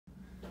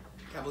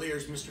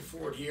Cavaliers, Mr.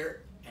 Ford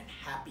here, and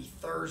happy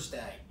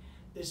Thursday.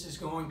 This is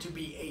going to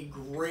be a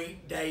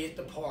great day at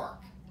the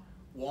park.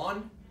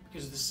 One,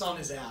 because the sun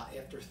is out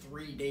after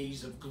 3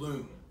 days of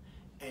gloom.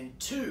 And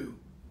two,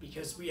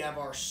 because we have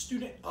our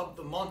Student of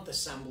the Month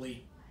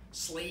assembly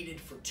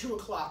slated for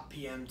 2:00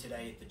 p.m.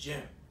 today at the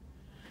gym.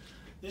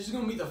 This is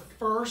going to be the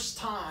first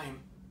time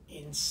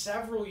in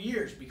several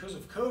years, because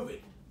of COVID,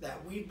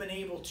 that we've been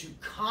able to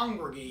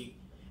congregate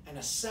and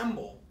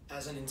assemble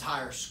as an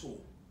entire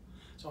school.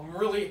 So I'm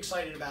really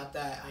excited about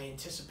that. I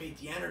anticipate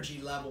the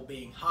energy level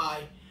being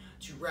high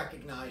to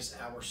recognize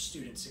our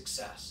student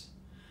success.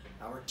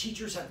 Our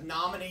teachers have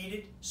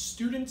nominated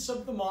Students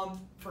of the Month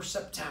for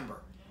September,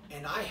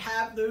 and I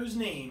have those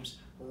names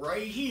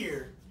right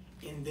here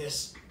in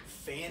this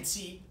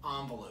fancy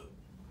envelope.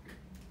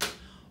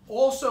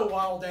 Also,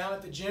 while down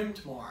at the gym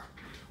tomorrow,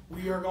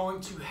 we are going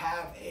to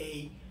have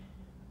a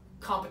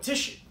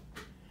competition,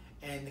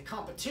 and the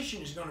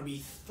competition is going to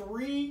be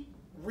 3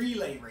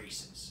 relay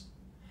races.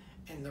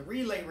 And the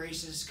relay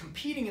races,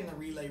 competing in the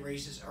relay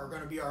races, are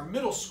going to be our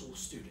middle school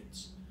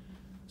students,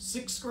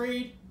 6th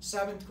grade,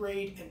 7th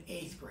grade, and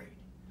 8th grade.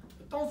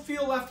 But don't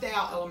feel left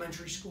out,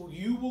 elementary school.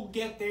 You will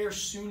get there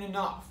soon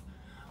enough.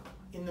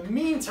 In the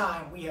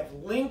meantime, we have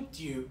linked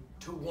you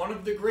to one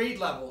of the grade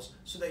levels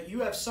so that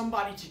you have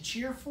somebody to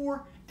cheer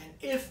for, and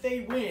if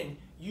they win,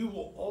 you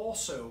will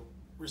also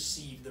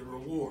receive the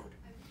reward.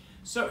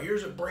 So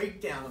here's a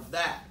breakdown of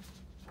that.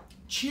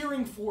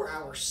 Cheering for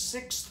our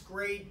 6th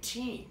grade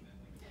team,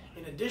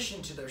 in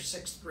addition to their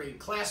 6th grade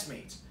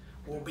classmates,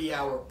 will be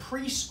our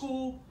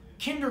preschool,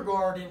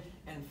 kindergarten,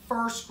 and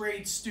 1st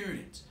grade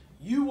students.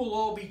 You will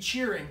all be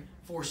cheering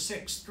for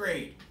 6th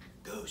grade.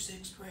 Go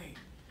 6th grade.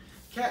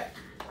 Okay.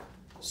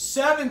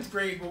 7th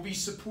grade will be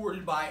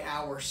supported by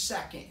our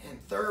 2nd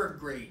and 3rd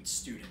grade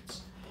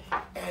students.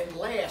 And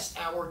last,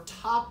 our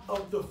top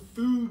of the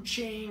food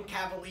chain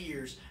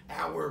Cavaliers,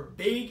 our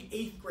big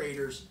 8th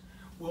graders,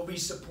 will be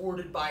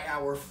supported by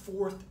our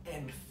 4th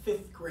and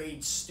 5th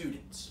grade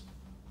students.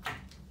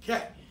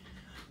 Okay,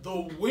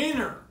 the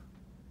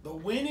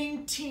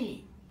winning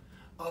team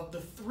of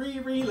the 3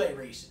 relay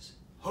races,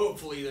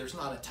 hopefully there's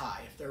not a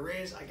tie. If there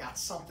is, I got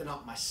something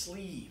up my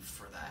sleeve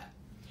for that.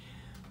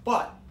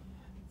 But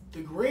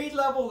the grade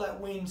level that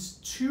wins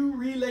 2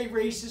 relay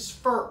races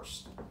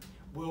first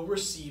will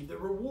receive the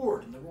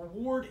reward. And the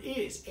reward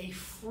is a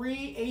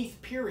free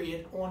 8th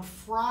period on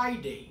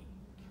Friday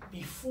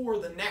before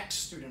the next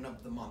Student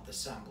of the Month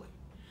assembly.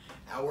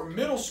 Our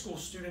middle school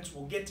students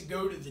will get to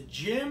go to the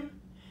gym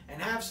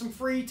and have some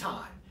free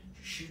time.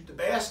 Shoot the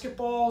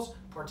basketballs,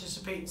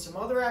 participate in some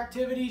other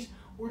activities,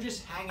 or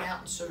just hang out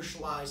and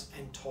socialize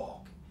and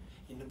talk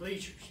in the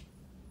bleachers.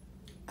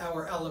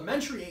 Our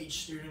elementary age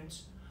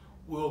students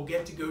will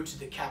get to go to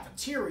the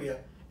cafeteria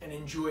and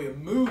enjoy a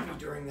movie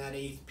during that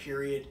 8th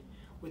period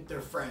with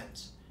their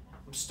friends.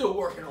 I'm still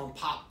working on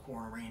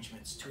popcorn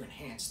arrangements to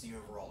enhance the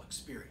overall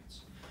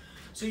experience.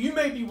 So you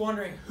may be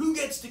wondering, who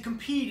gets to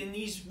compete in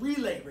these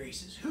relay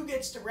races? Who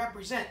gets to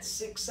represent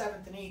 6th,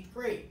 7th, and 8th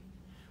grade?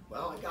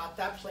 Well, I got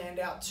that planned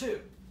out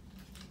too.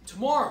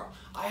 Tomorrow,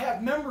 I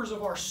have members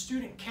of our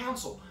student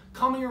council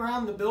coming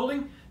around the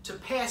building to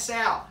pass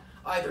out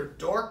either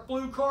dark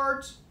blue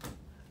cards,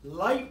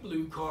 light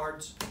blue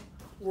cards,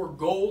 or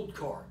gold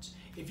cards.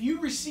 If you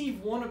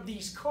receive one of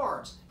these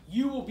cards,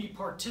 you will be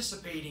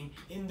participating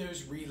in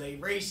those relay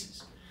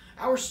races.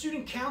 Our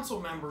student council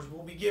members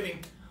will be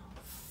giving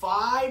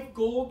 5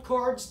 gold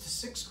cards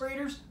to 6th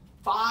graders,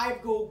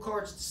 5 gold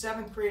cards to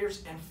 7th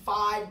graders, and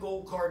 5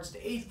 gold cards to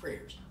 8th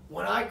graders.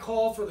 When I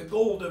call for the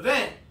gold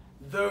event,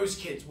 those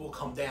kids will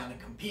come down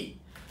and compete.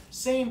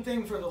 Same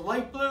thing for the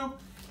light blue,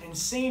 and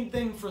same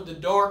thing for the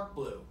dark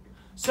blue.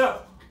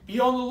 So, be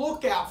on the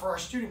lookout for our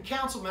student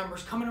council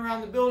members coming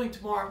around the building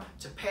tomorrow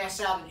to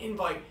pass out an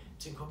invite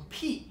to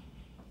compete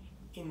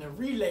in the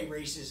relay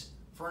races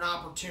for an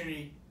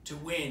opportunity to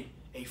win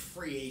a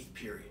free 8th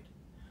period.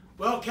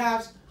 Well,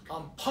 Cavs,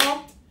 I'm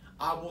pumped.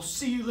 I will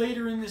see you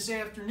later in this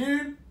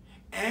afternoon.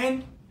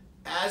 And,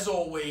 as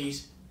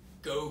always,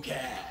 go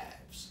Cavs.